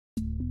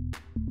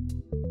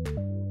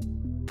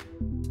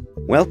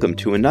Welcome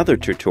to another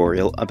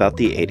tutorial about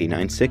the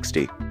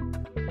 8960.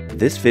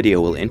 This video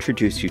will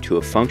introduce you to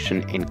a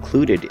function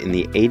included in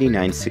the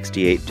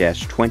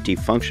 8968-20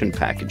 function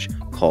package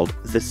called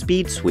the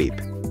speed sweep.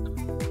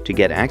 To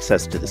get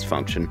access to this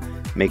function,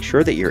 make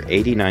sure that your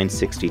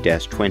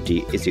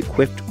 8960-20 is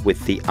equipped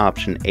with the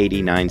option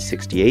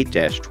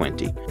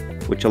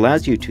 8968-20, which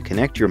allows you to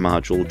connect your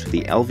module to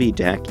the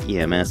LV-DAC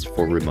EMS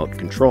for remote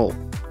control.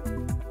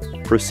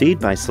 Proceed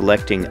by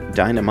selecting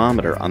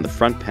Dynamometer on the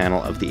front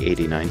panel of the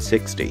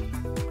 8960.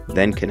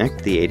 Then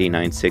connect the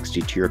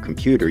 8960 to your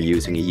computer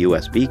using a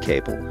USB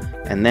cable,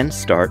 and then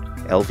start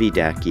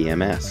LV-DAC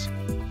EMS.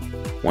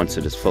 Once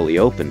it is fully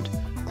opened,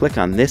 click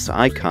on this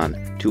icon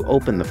to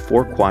open the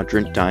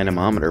 4-quadrant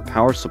dynamometer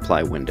power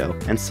supply window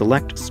and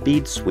select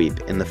Speed Sweep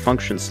in the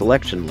function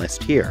selection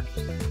list here.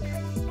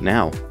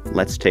 Now,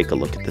 let's take a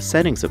look at the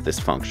settings of this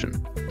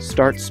function.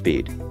 Start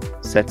Speed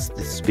sets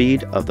the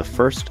speed of the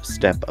first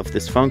step of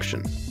this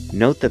function.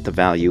 Note that the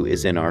value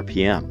is in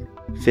RPM.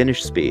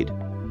 Finish Speed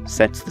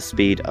sets the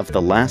speed of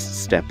the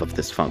last step of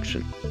this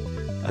function.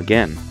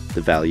 Again,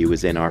 the value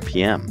is in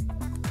RPM.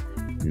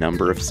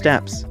 Number of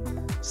steps.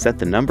 Set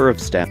the number of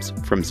steps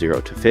from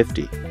 0 to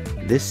 50.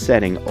 This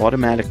setting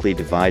automatically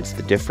divides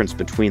the difference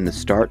between the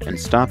start and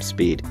stop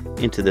speed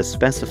into the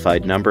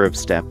specified number of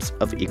steps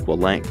of equal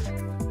length.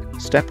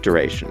 Step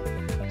duration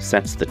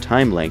sets the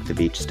time length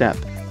of each step.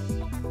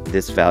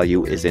 This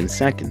value is in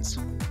seconds.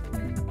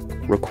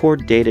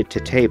 Record data to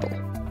table.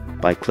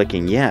 By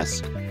clicking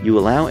Yes, you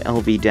allow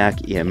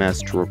LV-DAC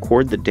EMS to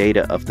record the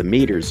data of the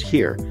meters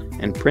here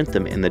and print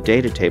them in the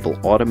data table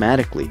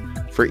automatically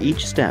for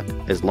each step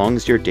as long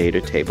as your data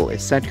table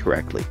is set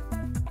correctly.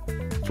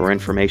 For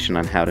information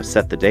on how to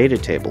set the data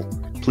table,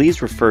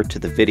 please refer to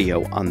the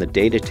video on the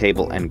data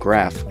table and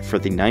graph for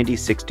the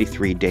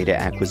 9063 data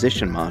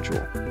acquisition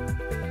module.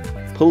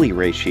 Pulley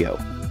ratio.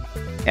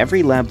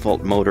 Every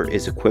LabVolt motor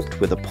is equipped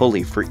with a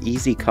pulley for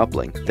easy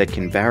coupling that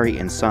can vary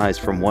in size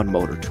from one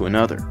motor to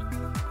another.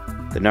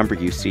 The number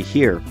you see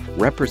here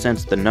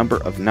represents the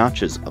number of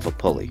notches of a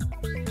pulley.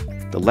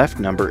 The left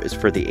number is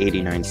for the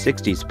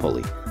 8960's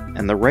pulley,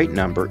 and the right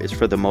number is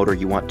for the motor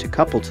you want to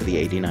couple to the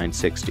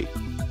 8960.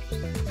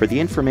 For the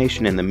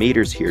information in the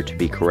meters here to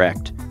be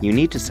correct, you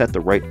need to set the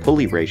right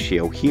pulley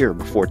ratio here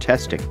before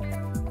testing.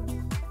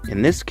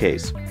 In this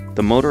case,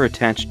 the motor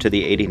attached to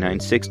the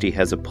 8960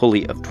 has a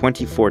pulley of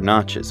 24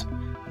 notches.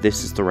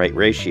 This is the right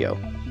ratio.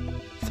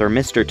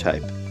 Thermistor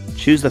type.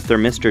 Choose the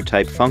thermistor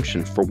type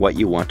function for what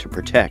you want to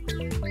protect.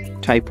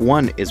 Type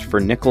 1 is for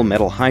nickel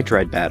metal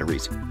hydride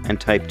batteries, and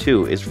Type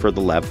 2 is for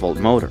the LabVolt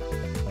motor.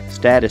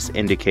 Status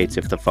indicates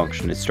if the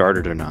function is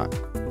started or not.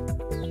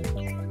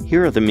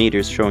 Here are the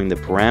meters showing the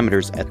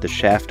parameters at the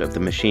shaft of the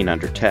machine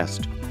under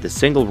test, the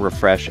single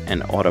refresh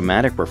and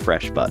automatic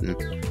refresh button,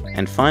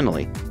 and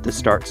finally, the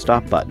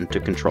Start-Stop button to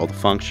control the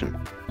function.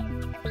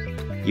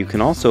 You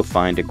can also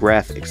find a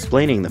graph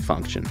explaining the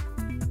function.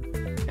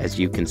 As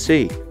you can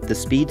see, the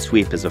speed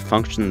sweep is a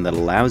function that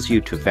allows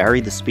you to vary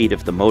the speed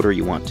of the motor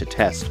you want to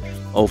test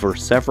over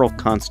several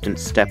constant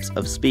steps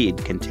of speed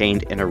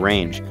contained in a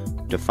range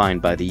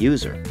defined by the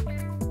user.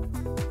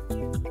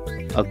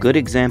 A good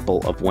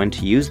example of when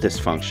to use this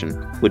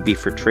function would be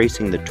for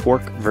tracing the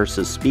torque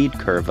versus speed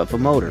curve of a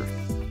motor.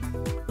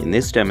 In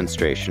this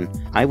demonstration,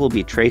 I will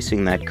be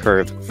tracing that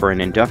curve for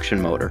an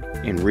induction motor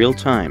in real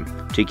time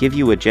to give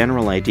you a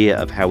general idea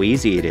of how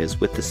easy it is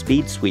with the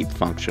speed sweep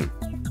function.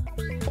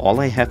 All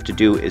I have to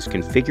do is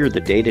configure the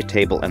data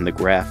table and the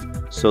graph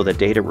so the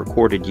data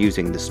recorded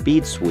using the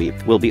speed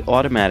sweep will be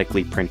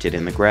automatically printed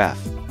in the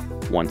graph.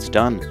 Once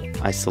done,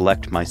 I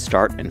select my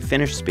start and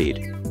finish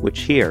speed,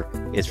 which here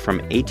is from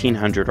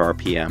 1800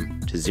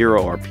 RPM to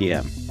 0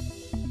 RPM.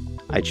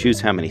 I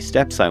choose how many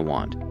steps I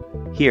want.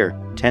 Here,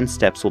 10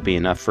 steps will be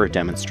enough for a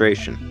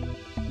demonstration.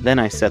 Then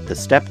I set the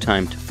step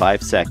time to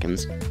 5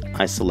 seconds,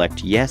 I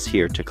select Yes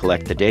here to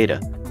collect the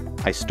data,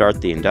 I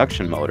start the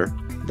induction motor,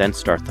 then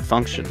start the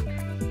function.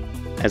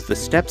 As the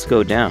steps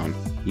go down,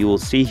 you will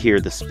see here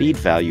the speed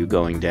value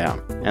going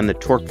down and the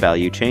torque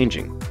value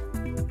changing.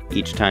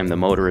 Each time the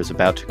motor is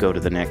about to go to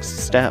the next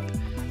step,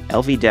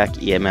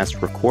 LV-DAC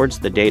EMS records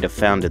the data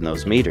found in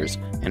those meters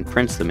and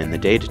prints them in the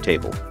data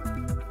table.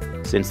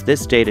 Since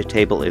this data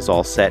table is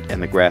all set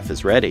and the graph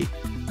is ready,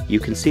 you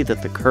can see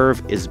that the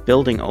curve is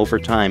building over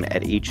time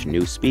at each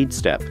new speed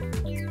step.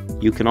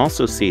 You can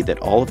also see that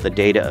all of the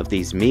data of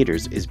these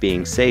meters is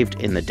being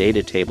saved in the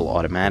data table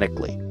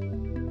automatically.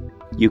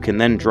 You can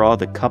then draw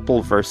the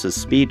couple versus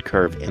speed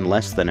curve in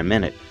less than a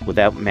minute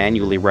without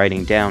manually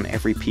writing down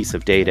every piece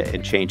of data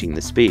and changing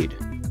the speed.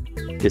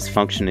 This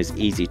function is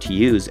easy to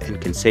use and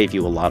can save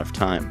you a lot of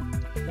time.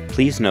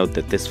 Please note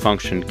that this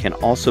function can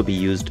also be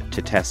used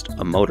to test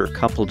a motor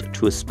coupled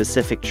to a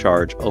specific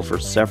charge over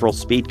several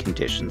speed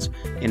conditions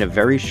in a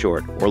very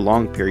short or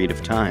long period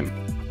of time,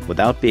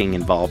 without being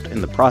involved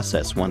in the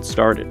process once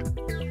started.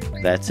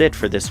 That's it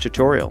for this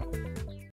tutorial.